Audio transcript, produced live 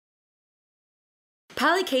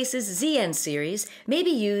Polycase's ZN series may be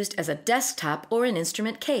used as a desktop or an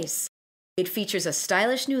instrument case. It features a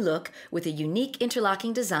stylish new look with a unique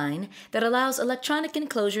interlocking design that allows electronic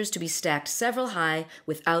enclosures to be stacked several high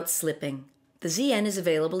without slipping. The ZN is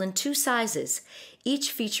available in 2 sizes,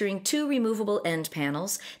 each featuring 2 removable end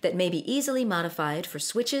panels that may be easily modified for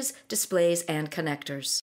switches, displays, and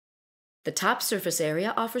connectors. The top surface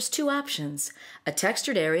area offers 2 options, a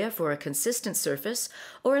textured area for a consistent surface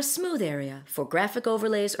or a smooth area for graphic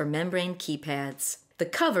overlays or membrane keypads. The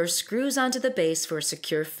cover screws onto the base for a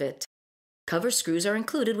secure fit. Cover screws are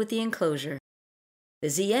included with the enclosure. The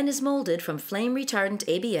ZN is molded from flame-retardant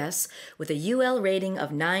ABS with a UL rating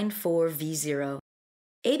of 94V0.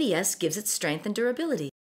 ABS gives it strength and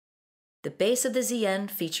durability. The base of the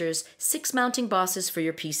ZN features 6 mounting bosses for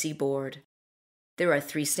your PC board. There are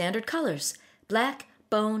 3 standard colors, black,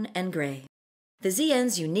 bone, and gray. The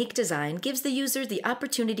ZN's unique design gives the user the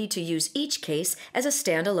opportunity to use each case as a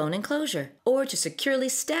standalone enclosure, or to securely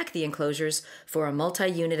stack the enclosures for a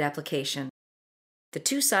multi-unit application. The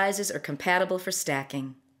 2 sizes are compatible for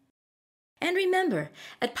stacking. And remember,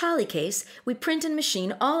 at Polycase, we print and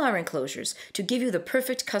machine all our enclosures to give you the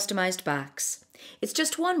perfect customized box. It's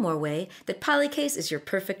just one more way that Polycase is your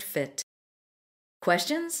perfect fit.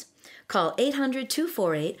 Questions? Call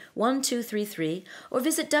 800-248-1233 or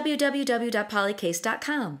visit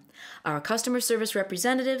www.polycase.com. Our customer service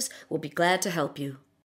representatives will be glad to help you.